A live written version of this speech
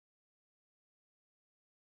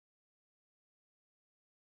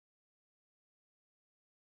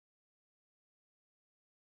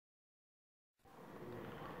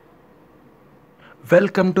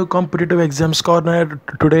Welcome to competitive exams corner.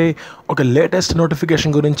 Today ఒక latest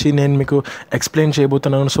notification గురించి నేను మీకు ఎక్స్ప్లెయిన్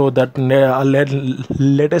చేయబోతున్నాను. So that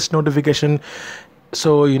latest notification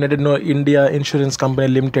India insurance company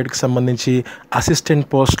లిమిటెడ్కి సంబంధించి అసిస్టెంట్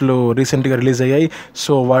పోస్టులు రీసెంట్గా రిలీజ్ అయ్యాయి.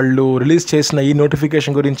 సో వాళ్ళు రిలీజ్ చేసిన ఈ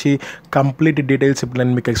నోటిఫికేషన్ గురించి కంప్లీట్ డీటెయిల్స్ ఇప్పుడు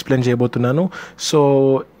నేను మీకు ఎక్స్ప్లెయిన్ చేయబోతున్నాను. సో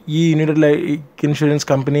ఈ యూనిటెడ్ ఇన్సూరెన్స్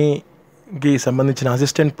కంపెనీకి సంబంధించిన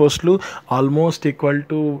అసిస్టెంట్ పోస్టులు almost equal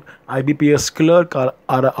to IBPS clerk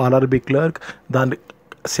RRB clerk, దాని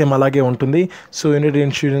సేమ్ అలాగే ఉంటుంది. So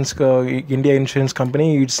India insurance company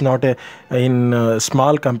it's not in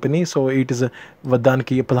small company. So it is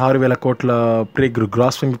దానికి 16,000 కోట్ల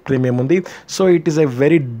గ్రాస్ ప్రీమియం ఉంది. So it is a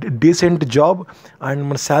very decent job and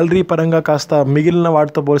మన salary పరంగా కాస్త మిగిలిన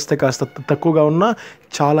వాటితో పోలిస్తే కాస్త తక్కువగా ఉన్న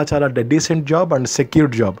చాలా చాలా decent job and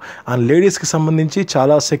secured job and లేడీస్కి సంబంధించి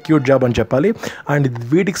చాలా సెక్యూర్డ్ జాబ్ అని చెప్పాలి. అండ్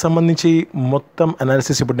వీటికి సంబంధించి మొత్తం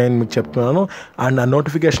అనాలిసిస్ ఇప్పుడు నేను మీకు చెప్తున్నాను అండ్ ఆ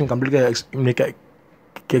నోటిఫికేషన్ కంప్లీట్గా మీకు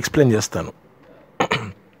ఎక్స్ప్లెయిన్ చేస్తాను.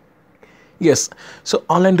 Yes, so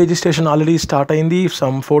online registration already start అయింది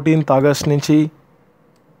సమ్ 14th ఆగస్ట్ నుంచి.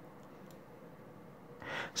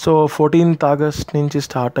 సో 14th ఆగస్ట్ నుంచి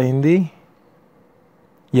స్టార్ట్ అయింది.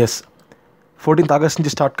 ఎస్, 14th ఆగస్ట్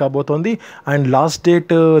నుంచి స్టార్ట్ కాబోతోంది అండ్ లాస్ట్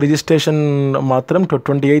డేట్ రిజిస్ట్రేషన్ మాత్రం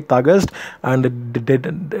 28th August and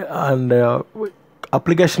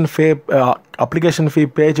application fee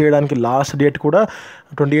pay చేయడానికి లాస్ట్ డేట్ కూడా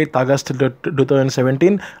 28th August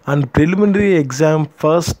 2017 and first preliminary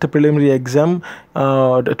exam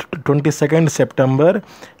 22nd September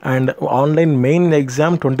and online main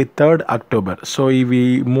exam 23rd October. So ఇవి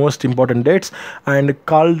most important dates and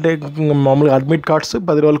మామూలుగా admit cards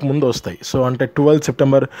 10 రోజులకు ముందు వస్తాయి. So అంటే 12th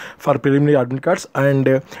September for preliminary admit cards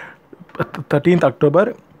and 13th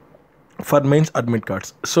October for mains admit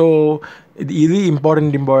cards. So ఇది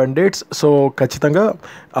important dates. So ఖచ్చితంగా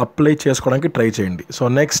apply చేసుకోవడానికి try చేయండి. సో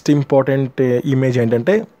నెక్స్ట్ ఇంపార్టెంట్ ఇమేజ్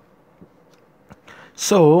ఏంటంటే,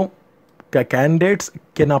 so candidates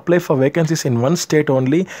can apply for vacancies in one state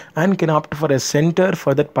only and can opt for a center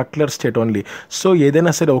for that particular state only. So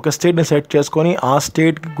ఏదైనా సరే ఒక స్టేట్ని select చేసుకొని ఆ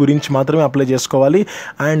state గురించి మాత్రమే అప్లై చేసుకోవాలి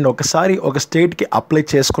అండ్ ఒకసారి ఒక స్టేట్కి అప్లై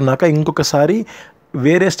చేసుకున్నాక ఇంకొకసారి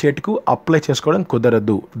వేరే స్టేట్కు అప్లై చేసుకోవడం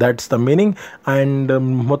కుదరదు. That's the meaning. అండ్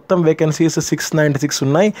మొత్తం వేకెన్సీస్ 696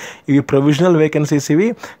 ఉన్నాయి. ఇవి ప్రొవిజనల్ వేకెన్సీస్ ఇవి.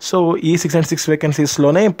 సో ఈ 696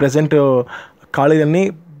 వేకెన్సీస్లోనే ప్రజెంట్ ఖాళీలన్నీ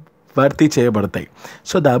భర్తీ చేయబడతాయి.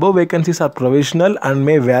 So the above vacancies are provisional and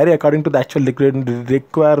May vary according to the actual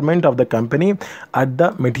requirement of the company at the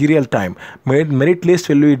material time. Merit list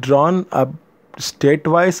will be drawn up state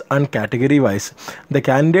wise and category wise. The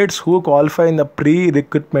candidates who qualify in the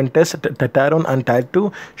pre-recruitment test Tier 1 and Tier 2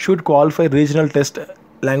 should qualify regional test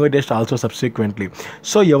language test also subsequently.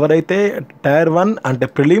 So ఎవరైతే Tier 1 అంటే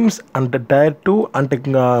prelims అంటే Tier 2 అంటే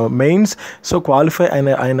mains so qualify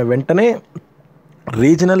అయిన వెంటనే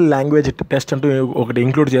regional language test అంటూ ఒకటి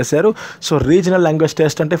include చేశారు. So regional language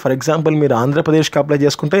test అంటే ఫర్ ఎగ్జాంపుల్ మీరు ఆంధ్రప్రదేశ్కి అప్లై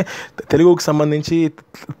చేసుకుంటే తెలుగుకి సంబంధించి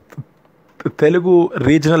తెలుగు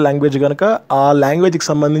రీజనల్ లాంగ్వేజ్ కనుక ఆ లాంగ్వేజ్కి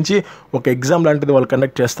సంబంధించి ఒక ఎగ్జామ్ లాంటిది వాళ్ళు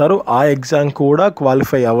కండక్ట్ చేస్తారు. ఆ ఎగ్జామ్ కూడా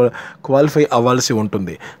క్వాలిఫై అవ్వాల్సి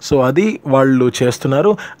ఉంటుంది. సో అది వాళ్ళు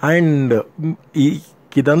చేస్తున్నారు. అండ్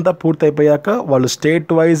ఇదంతా పూర్తయిపోయాక వాళ్ళు state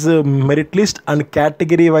wise merit list and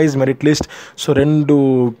category wise merit list, so 2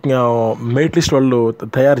 merit list వాళ్ళు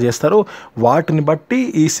తయారు చేస్తారు. వాటిని బట్టి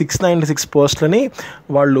ఈ 696 పోస్టులని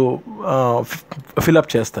వాళ్ళు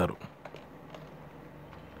ఫిలప్ చేస్తారు.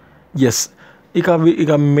 ఎస్,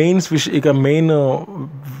 ఇక మెయిన్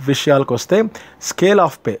విషయాలకు వస్తే స్కేల్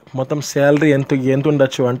ఆఫ్ పే మొత్తం శాలరీ ఎంత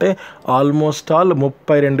ఉండొచ్చు అంటే ఆల్మోస్ట్ ఆల్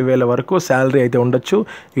 32,000 వరకు శాలరీ అయితే ఉండొచ్చు.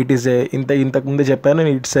 ఇట్ ఈస్ ఇంతకుముందే చెప్పాను,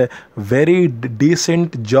 it's a very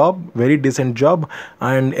decent job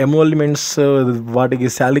and emoluments వాటికి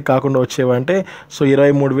శాలరీ కాకుండా వచ్చేవంటే సో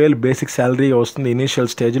 23,000 బేసిక్ శాలరీ వస్తుంది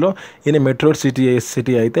ఇనీషియల్ స్టేజ్లో. ఈయన మెట్రో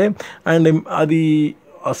సిటీ అయితే అండ్ అది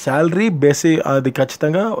శాలరీ అది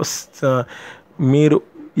ఖచ్చితంగా మీరు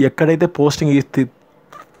ఎక్కడైతే పోస్టింగ్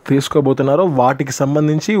తీసుకోబోతున్నారో వాటికి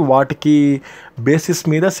సంబంధించి వాటికి బేసిస్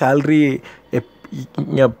మీద శాలరీ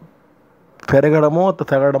పెరగడమో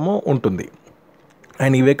తగ్గడమో ఉంటుంది.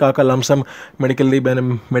 అండ్ ఇవే కాక lump sum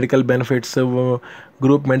medical benefits,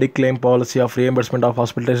 group mediclaim policy of reimbursement of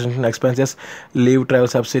hospitalisation expenses, leave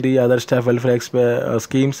travel subsidy, other staff welfare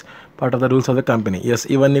schemes part of the rules of the company. Yes,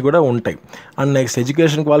 ఇవన్నీ కూడా ఉంటాయి. And next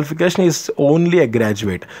education qualification is only a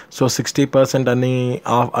graduate. So 60%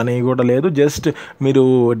 అని కూడా లేదు. Just మీరు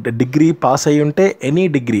degree pass అయ్యి ఉంటే any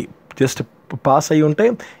degree just pass అయ్యి ఉంటే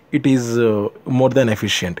it is more than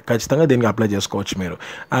efficient. ఖచ్చితంగా దీనికి అప్లై చేసుకోవచ్చు మీరు.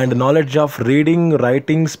 And knowledge of reading,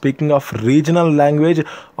 writing, speaking of regional language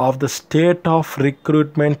of the state of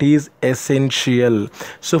recruitment is essential.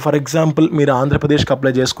 So for example మీరు ఆంధ్రప్రదేశ్కి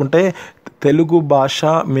అప్లై చేసుకుంటే తెలుగు భాష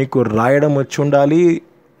మీకు రాయడం వచ్చి ఉండాలి,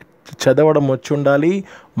 చదవడం వచ్చి ఉండాలి,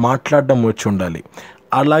 మాట్లాడడం వచ్చి ఉండాలి.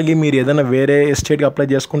 అలాగే మీరు ఏదైనా వేరే స్టేట్కి అప్లై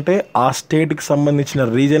చేసుకుంటే ఆ స్టేట్కి సంబంధించిన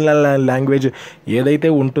రీజనల్ లాంగ్వేజ్ ఏదైతే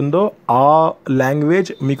ఉంటుందో ఆ లాంగ్వేజ్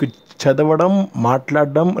మీకు చదవడం,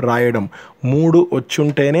 మాట్లాడడం, రాయడం 3 వచ్చి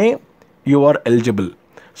ఉంటేనే you are eligible.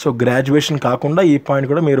 So graduation కాకుండా ఈ పాయింట్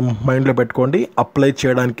కూడా మీరు మైండ్లో పెట్టుకోండి అప్లై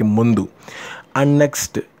చేయడానికి ముందు. And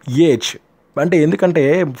next age. అంటే ఎందుకంటే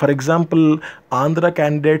ఫర్ ఎగ్జాంపుల్ ఆంధ్ర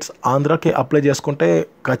క్యాండిడేట్స్ ఆంధ్రాకి అప్లై చేసుకుంటే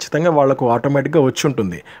ఖచ్చితంగా వాళ్ళకు ఆటోమేటిక్గా వచ్చి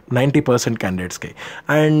ఉంటుంది 90% క్యాండిడేట్స్కి.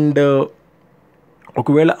 అండ్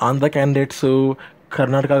ఒకవేళ ఆంధ్ర క్యాండిడేట్స్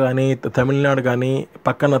కర్ణాటక కానీ, తమిళనాడు కానీ,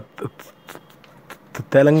 పక్కన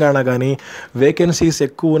తెలంగాణ కానీ వేకెన్సీస్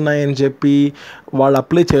ఎక్కువ ఉన్నాయని చెప్పి వాళ్ళు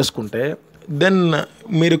అప్లై చేసుకుంటే దెన్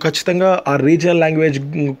మీరు ఖచ్చితంగా ఆ రీజనల్ లాంగ్వేజ్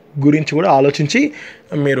గురించి కూడా ఆలోచించి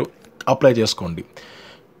మీరు అప్లై చేసుకోండి.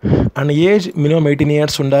 అండ్ ఏజ్ మినిమం 18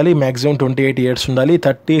 years ఉండాలి, మ్యాక్సిమం 28 years ఉండాలి.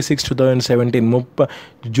 30/6/2017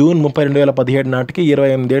 జూన్ 30, 2017 నాటికి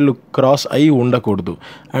 28 క్రాస్ అయ్యి ఉండకూడదు.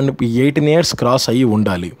 అండ్ 18 years క్రాస్ అయ్యి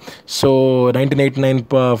ఉండాలి. సో 1989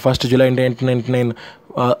 1st July 1999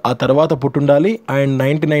 ఆ తర్వాత పుట్టుండాలి. అండ్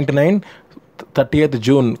 1999 30th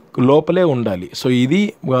June లోపలే ఉండాలి. సో ఇది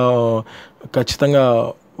ఖచ్చితంగా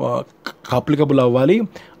అప్లికబుల్ అవ్వాలి,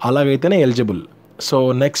 అలాగైతేనే eligible. So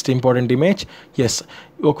next important image. Yes,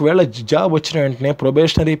 ఒకవేళ జాబ్ వచ్చిన వెంటనే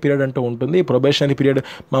ప్రొబేషనరీ పీరియడ్ అంటూ ఉంటుంది. ప్రొబేషనరీ పీరియడ్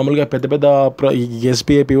మామూలుగా పెద్ద పెద్ద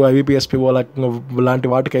ఎస్బీఐపీఓ, ఐబీపీఎస్పీఓ లాంటి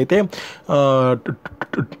వాటికైతే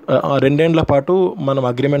 2 ఏళ్ల పాటు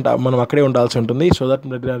మనం అక్కడే ఉండాల్సి ఉంటుంది. సో దట్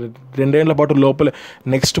 2 ఏళ్ల పాటు లోపల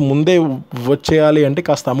నెక్స్ట్ ముందే వచ్చేయాలి అంటే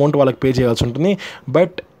కాస్త అమౌంట్ వాళ్ళకి పే చేయాల్సి ఉంటుంది.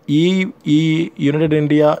 బట్ ఈ యునైటెడ్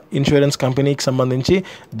ఇండియా ఇన్సూరెన్స్ కంపెనీకి సంబంధించి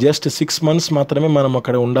జస్ట్ 6 months మాత్రమే మనం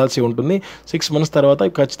అక్కడ ఉండాల్సి ఉంటుంది. 6 months తర్వాత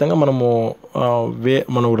ఖచ్చితంగా మనం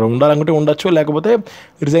ఉండాలనుకుంటే ఉండొచ్చు, లేకపోతే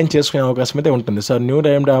రిజైన్ చేసుకునే అవకాశం అయితే ఉంటుంది. So new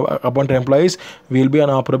appointed employees will be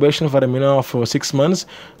on probation for a minimum of 6 months.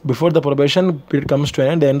 Before the probation period comes to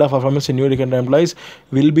the end of performance new recruited employees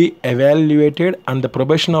will be evaluated and the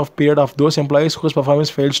probation of period of those employees whose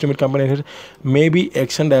performance fails to meet company may be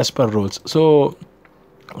extended as per rules. So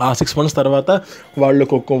ఆ 6 months తర్వాత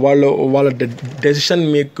వాళ్ళ decision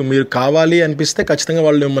మీరు కావాలి అనిపిస్తే ఖచ్చితంగా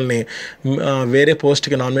వాళ్ళు మిమ్మల్ని వేరే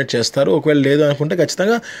పోస్ట్కి నామినేట్ చేస్తారు. ఒకవేళ లేదు అనుకుంటే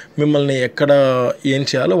ఖచ్చితంగా మిమ్మల్ని ఎక్కడ ఏం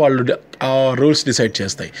చేయాలో వాళ్ళు ఆ రూల్స్ డిసైడ్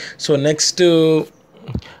చేస్తాయి. సో నెక్స్ట్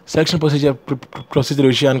సెలక్షన్ ప్రొసీజర్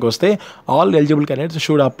విషయానికి వస్తే all eligible candidates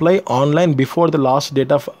should apply online before the last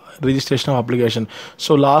date of registration of application.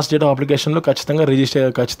 So last date of అప్లికేషన్లో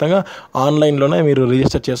ఖచ్చితంగా ఆన్లైన్లోనే మీరు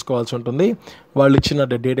రిజిస్టర్ చేసుకోవాల్సి ఉంటుంది వాళ్ళు ఇచ్చిన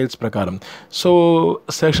డీటెయిల్స్ ప్రకారం. సో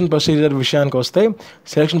సెలక్షన్ ప్రొసీజర్ విషయానికి వస్తే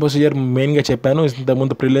సెలక్షన్ ప్రొసీజర్ మెయిన్గా చెప్పాను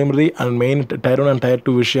ఇంతకుముందు. Preliminary and main tyre 1 and tyre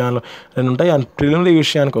 2 విషయాలు ఉంటాయి. అండ్ ప్రిలిమినరీ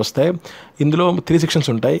విషయానికి వస్తే ఇందులో 3 sections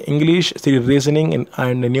ఉంటాయి: English, reasoning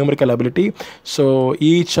and numerical ability. So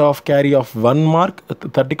each of carry of 1 mark,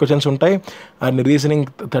 30 questions ఉంటాయి. And reasoning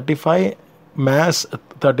 35, maths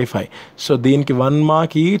 35. సో దీనికి 1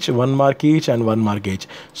 mark each, 1 mark each and 1 mark each.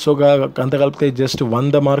 So అంత కలిపితే just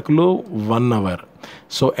 100 marks 1 hour.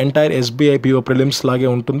 So entire ఎస్బీఐపీఓ prelims లాగే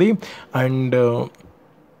ఉంటుంది. And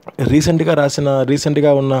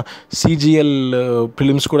రీసెంట్గా ఉన్న CGL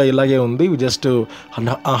prelims కూడా ఇలాగే ఉంది, just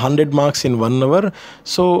 100 marks in 1 hour.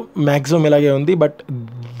 So maximum ఇలాగే ఉంది. బట్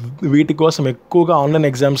వీటి కోసం ఎక్కువగా ఆన్లైన్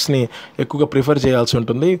ఎగ్జామ్స్ని ఎక్కువగా ప్రిఫర్ చేయాల్సి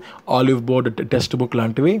ఉంటుంది, ఆలివ్ బోర్డ్ టెక్స్ట్ బుక్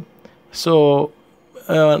లాంటివి. సో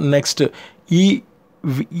నెక్స్ట్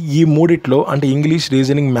ఈ మూడిట్లో అంటే ఇంగ్లీష్,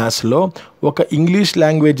 రీజనింగ్, మ్యాథ్స్లో ఒక ఇంగ్లీష్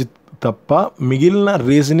లాంగ్వేజ్ తప్ప మిగిలిన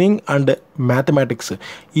రీజనింగ్ అండ్ మ్యాథమెటిక్స్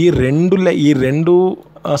ఈ రెండు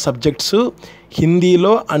సబ్జెక్ట్స్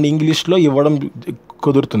హిందీలో అండ్ ఇంగ్లీష్లో ఇవ్వడం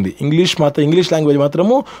కుదురుతుంది. ఇంగ్లీష్ లాంగ్వేజ్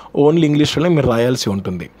మాత్రము ఓన్లీ ఇంగ్లీష్లోనే మీరు రాయాల్సి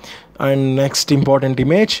ఉంటుంది. And next important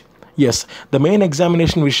image. Yes, the main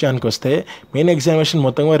examination విషయానికి వస్తే మెయిన్ ఎగ్జామినేషన్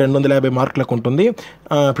మొత్తంగా 250 మార్కులకు ఉంటుంది.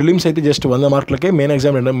 ప్రిలిమ్స్ అయితే జస్ట్ 100 మార్కులకే, మెయిన్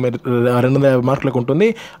ఎగ్జామ్ 250 మార్కులకు ఉంటుంది.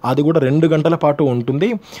 అది కూడా 2 గంటల పాటు ఉంటుంది.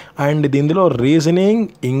 అండ్ దీనిలో రీజనింగ్,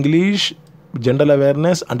 ఇంగ్లీష్, జనరల్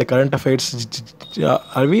అవేర్నెస్ అంటే కరెంట్ అఫైర్స్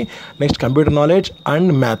అవి, next computer knowledge and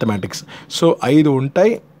mathematics. So 5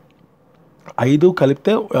 ఉంటాయి. 5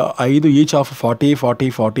 కలిపితే 5 ఈచ్ ఆఫ్ 40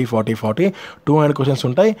 200 questions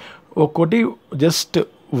ఉంటాయి. ఒక్కోటి జస్ట్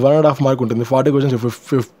 1.5 mark ఉంటుంది. 40 questions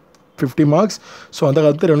 50 marks. సో అంతా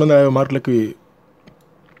కలిపితే 250 మార్కులకి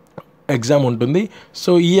ఎగ్జామ్ ఉంటుంది.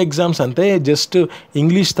 సో ఈ ఎగ్జామ్స్ అంతే, జస్ట్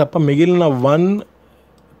ఇంగ్లీష్ తప్ప మిగిలిన 1,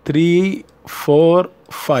 3, 4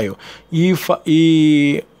 5 ఈ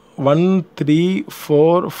 1 3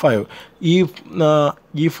 4 5 ఈ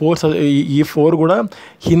ఈ ఫోర్ కూడా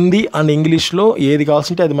హిందీ అండ్ ఇంగ్లీష్లో ఏది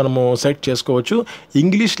కావాల్సింటే అది మనము సెలెక్ట్ చేసుకోవచ్చు.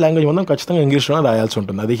 ఇంగ్లీష్ లాంగ్వేజ్ మనం ఖచ్చితంగా ఇంగ్లీష్లోనే రాయాల్సి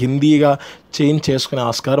ఉంటుంది. అది హిందీగా చేంజ్ చేసుకునే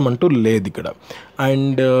ఆస్కారం అంటూ లేదు ఇక్కడ.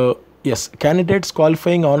 And yes, candidates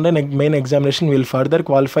qualifying online main examination will further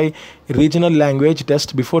qualify regional language test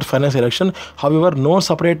before final selection. However, no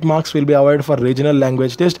separate marks will be awarded for regional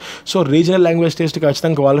language test. So regional language test కి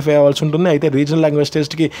ఖచ్చితంగా qualify అవ్వాల్సి ఉంటుంది. అయితే regional language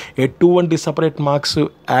టెస్ట్కి ఎటువంటి separate marks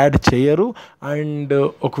add చేయరు. And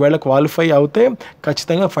ఒకవేళ qualify అవుతే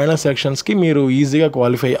ఖచ్చితంగా ఫైనల్ సెలక్షన్స్కి మీరు ఈజీగా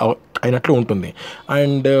క్వాలిఫై అయినట్లు ఉంటుంది.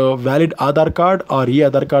 And valid Aadhaar card or ఈ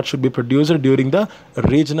Aadhaar card should be produced during the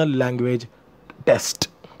regional language test.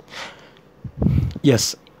 Yes,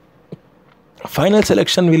 final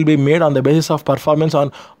selection will be made on the basis of performance on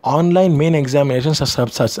online main examinations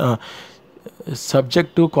subject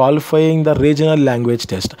to qualifying the regional language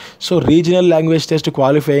test. So regional language test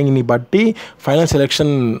qualifying ni batti final selection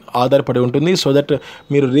ఆధారపడి ఉంటుంది. So that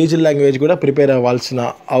మీరు regional language కూడా prepare అవ్వాల్సిన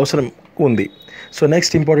అవసరం ఉంది. So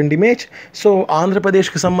next important image. So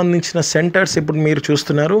ఆంధ్రప్రదేశ్కి సంబంధించిన centres ఇప్పుడు మీరు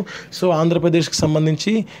చూస్తున్నారు. సో ఆంధ్రప్రదేశ్కి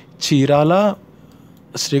సంబంధించి Chirala,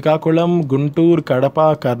 Srikakulam, Guntur, Kadapa,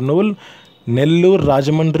 Kurnool, Nellore,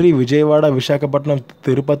 Rajahmundry, Vijayawada, Visakhapatnam,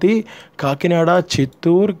 Tirupati, Kakinada,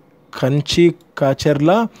 Chittoor, Kanchi,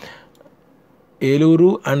 కాచెర్ల, Eluru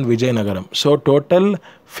and Vizianagaram. So total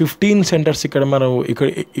 15 centres ఇక్కడ మనం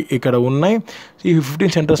ఇక్కడ ఉన్నాయి. ఈ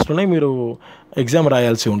 15 సెంటర్స్లోనే మీరు ఎగ్జామ్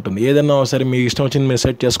రాయాల్సి ఉంటుంది. ఏదన్నా సరే మీ ఇష్టం వచ్చింది మీరు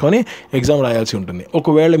సెట్ చేసుకొని ఎగ్జామ్ రాయాల్సి ఉంటుంది.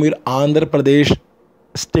 ఒకవేళ మీరు ఆంధ్రప్రదేశ్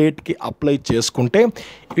స్టేట్కి అప్లై చేసుకుంటే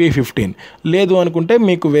ఇవి 15, లేదు అనుకుంటే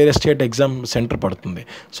మీకు వేరే స్టేట్ ఎగ్జామ్ సెంటర్ పడుతుంది.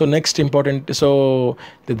 సో నెక్స్ట్ ఇంపార్టెంట్, సో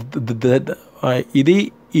ఇది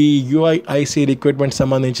ఈ యుఐఐసి రిక్రూట్మెంట్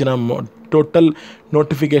సంబంధించిన టోటల్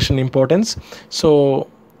నోటిఫికేషన్ ఇంపార్టెన్స్. సో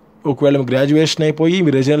ఒకవేళ గ్రాడ్యుయేషన్ అయిపోయి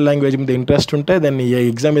మీ రీజనల్ లాంగ్వేజ్ మీద ఇంట్రెస్ట్ ఉంటే, దాన్ని ఈ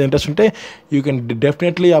ఎగ్జామ్ మీద ఇంట్రెస్ట్ ఉంటే you can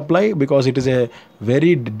definitely apply because it is a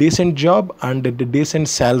very decent job and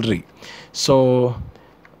decent salary. So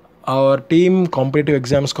our team, Competitive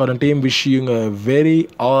Exam Scorner team, wishing a very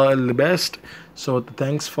all the best. So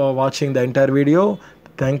thanks for watching the entire video.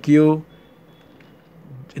 Thank you.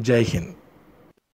 Jai Hind.